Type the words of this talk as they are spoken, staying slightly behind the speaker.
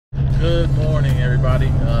Good morning, everybody.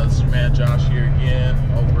 This is your man Josh here again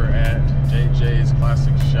over at JJ's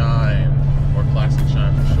Classic Shine, or Classic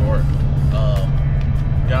Shine for short.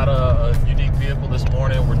 Got a unique vehicle this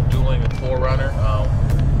morning. We're doing a 4Runner.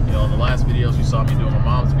 You know, in the last videos you saw me doing my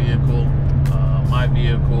mom's vehicle, my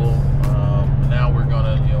vehicle. Now we're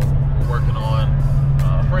gonna, we're working on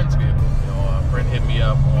a friend's vehicle. A friend hit me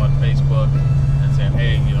up on Facebook and saying,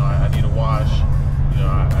 hey, I need a wash.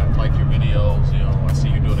 I like your videos, I see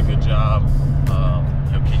you're doing a good job.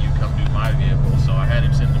 Can you come do my vehicle? So I had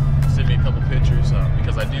him send me a couple pictures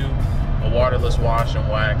because I do a waterless wash and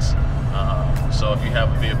wax. So if you have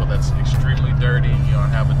a vehicle that's extremely dirty, I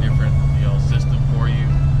have a different, system for you.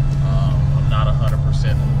 I'm not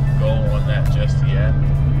 100% go on that just yet.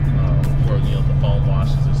 For the foam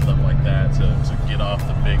washes and stuff like that to get off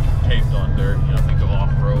the big caked on dirt. Think of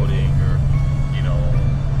off-roading or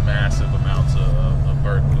massive amounts of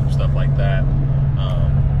bird poop, stuff like that.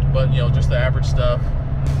 But just the average stuff.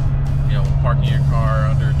 Parking your car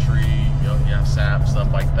under a tree. Sap,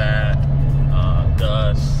 stuff like that.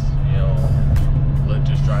 Dust.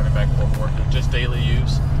 Just driving back and forth work, just daily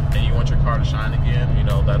use. And you want your car to shine again.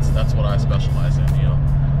 That's what I specialize in.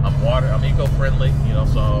 I'm eco-friendly.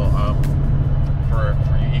 So for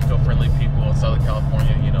you eco-friendly people in Southern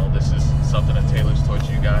California, this is something that tailors towards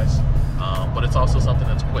you guys. But it's also something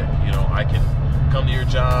that's quick. I can come to your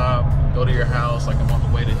job, go to your house. Like I'm on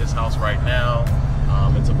the way to his house right now.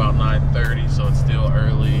 It's about 9:30, so it's still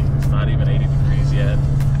early. It's not even 80 degrees yet.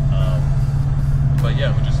 But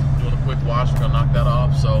yeah, we're just doing a quick wash. We're gonna knock that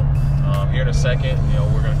off. So here in a second,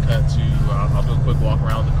 we're gonna cut to. I'll do a quick walk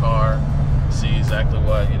around the car, see exactly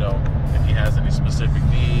what if he has any specific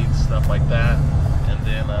needs, stuff like that, and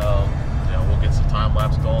then we'll get some time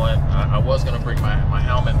lapse going. I was gonna bring my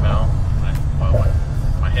helmet mount,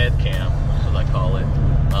 my head cam, as I call it,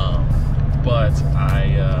 but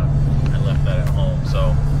I left that at home.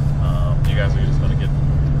 So you guys are just gonna get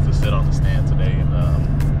to sit on the stand today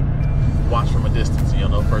and watch from a distance.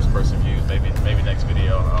 No first-person views. Maybe next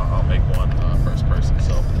video I'll make one first person.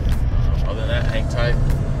 So other than that, hang tight.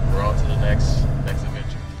 We're on to the next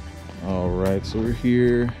adventure. All right, so we're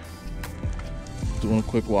here doing a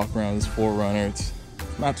quick walk around this 4Runner. It's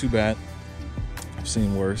not too bad. I've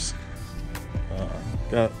seen worse.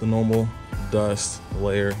 Got the normal dust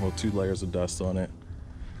layer, well, 2 layers of dust on it.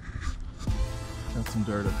 Got some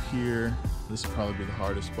dirt up here. This will probably be the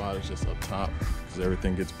hardest spot, is just up top because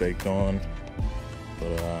everything gets baked on.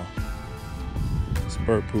 But it's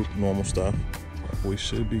bird poop, normal stuff. We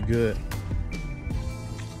should be good.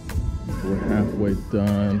 We're halfway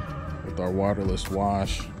done with our waterless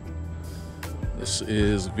wash. This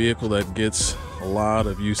is a vehicle that gets a lot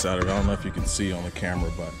of use out of it. I don't know if you can see on the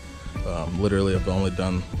camera, but literally I've only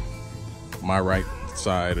done my right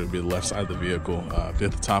side. It would be the left side of the vehicle. At the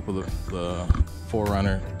top of the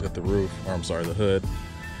 4Runner, at the roof, or I'm sorry, the hood.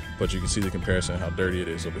 But you can see the comparison of how dirty it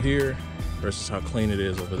is over here versus how clean it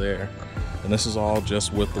is over there. And this is all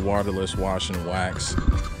just with the waterless wash and wax.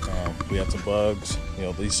 We had some bugs,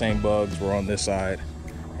 these same bugs were on this side,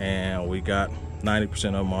 and we got 90%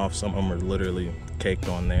 of them off. Some of them are literally caked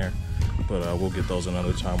on there, but we'll get those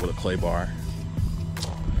another time with a clay bar.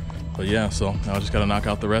 But yeah, so now I just gotta knock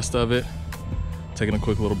out the rest of it. Taking a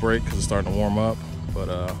quick little break because it's starting to warm up, but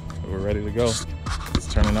we're ready to go.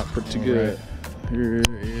 It's turning out pretty good. Right. Here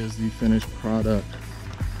is the finished product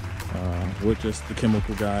with just the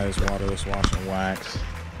chemical guys, waterless wash and wax.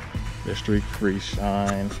 They're streak-free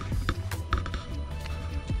shine.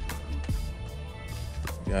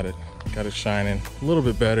 Got it shining a little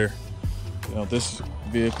bit better. This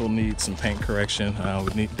vehicle needs some paint correction.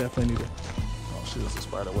 We definitely need oh shit, there's a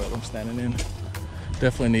spider web I'm standing in.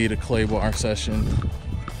 Definitely need a clay bar session.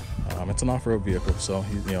 It's an off-road vehicle, so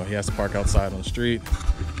he has to park outside on the street.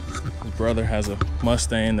 His brother has a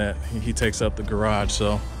Mustang that he takes up the garage,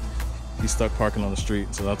 so he's stuck parking on the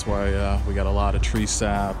street. So that's why we got a lot of tree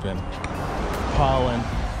sap and pollen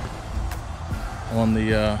on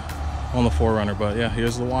the 4Runner. But yeah,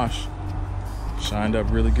 here's the wash. Shined up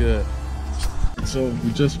really good. So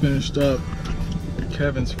we just finished up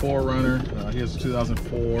Kevin's 4Runner. He has a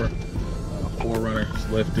 2004 4Runner. It's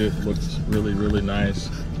lifted, looks really nice.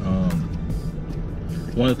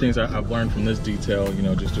 One of the things I've learned from this detail,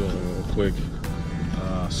 just do a quick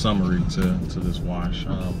summary to this wash.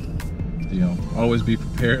 Always be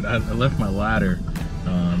prepared. I left my ladder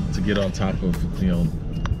to get on top of the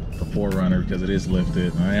 4Runner because it is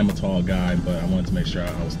lifted. I am a tall guy, but I wanted to make sure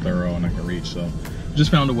I was thorough and I can reach. So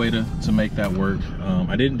just found a way to make that work.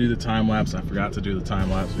 I didn't do the time lapse. I forgot to do the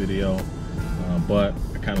time lapse video, but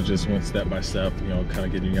I kind of just went step by step, kind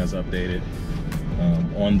of getting you guys updated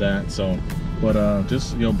on that. So But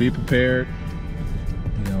just, you know, be prepared,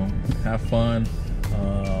 you know, have fun.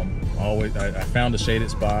 Always, I found a shaded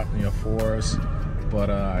spot, you know, for us, but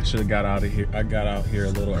I should have got out of here. I got out here a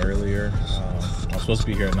little earlier. I was supposed to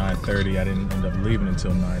be here at 9:30. I didn't end up leaving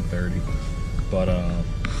until 9:30, but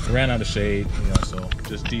ran out of shade, you know. So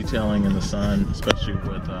just detailing in the sun, especially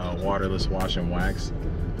with waterless wash and wax,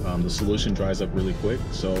 the solution dries up really quick.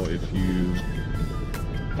 So if you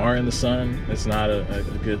are in the sun, it's not a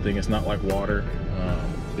good thing. It's not like water.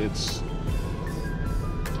 It's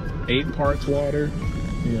 8 parts water,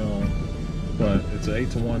 you know, but it's an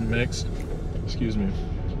 8-to-1 mix, excuse me.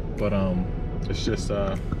 But it's just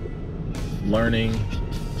learning,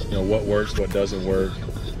 you know, what works, what doesn't work,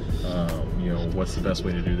 you know, what's the best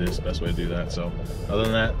way to do this, best way to do that. So other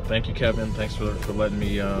than that, thank you, Kevin. Thanks for letting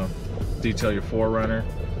me detail your 4Runner.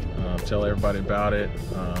 Tell everybody about it.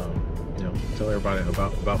 You know, tell everybody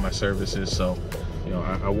about my services. So, you know,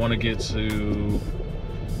 I want to get to,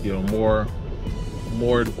 you know,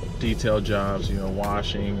 more detailed jobs, you know,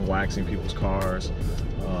 washing, waxing people's cars,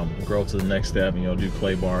 grow to the next step, you know, do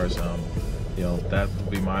clay bars. You know, that would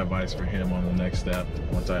be my advice for him on the next step.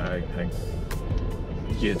 Once I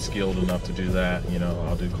get skilled enough to do that, you know,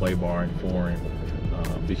 I'll do clay barring, flooring,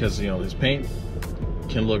 because, you know, his paint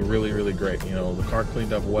can look really, really great. You know, the car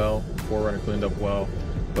cleaned up well, 4Runner cleaned up well,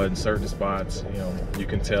 but in certain spots, you know, you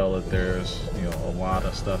can tell that there's, you know, a lot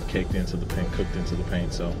of stuff caked into the paint, cooked into the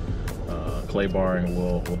paint. So clay barring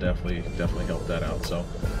will definitely help that out. So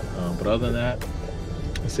but other than that,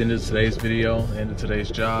 it's the end of today's video, end of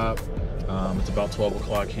today's job. It's about 12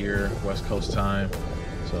 o'clock here, West Coast time.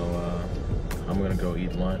 So I'm gonna go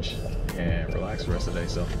eat lunch and relax the rest of the day.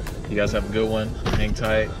 So you guys have a good one. Hang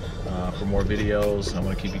tight for more videos. I'm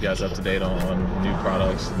gonna keep you guys up to date on new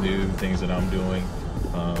products, new things that I'm doing.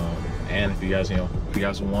 And if you guys, you know, if you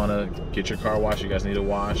guys want to get your car washed, you guys need a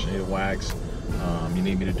wash, you need a wax, you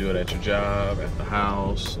need me to do it at your job, at the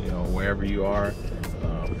house, you know, wherever you are,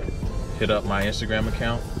 hit up my Instagram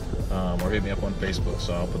account or hit me up on Facebook.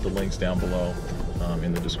 So I'll put the links down below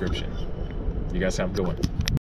in the description. You guys have a good one.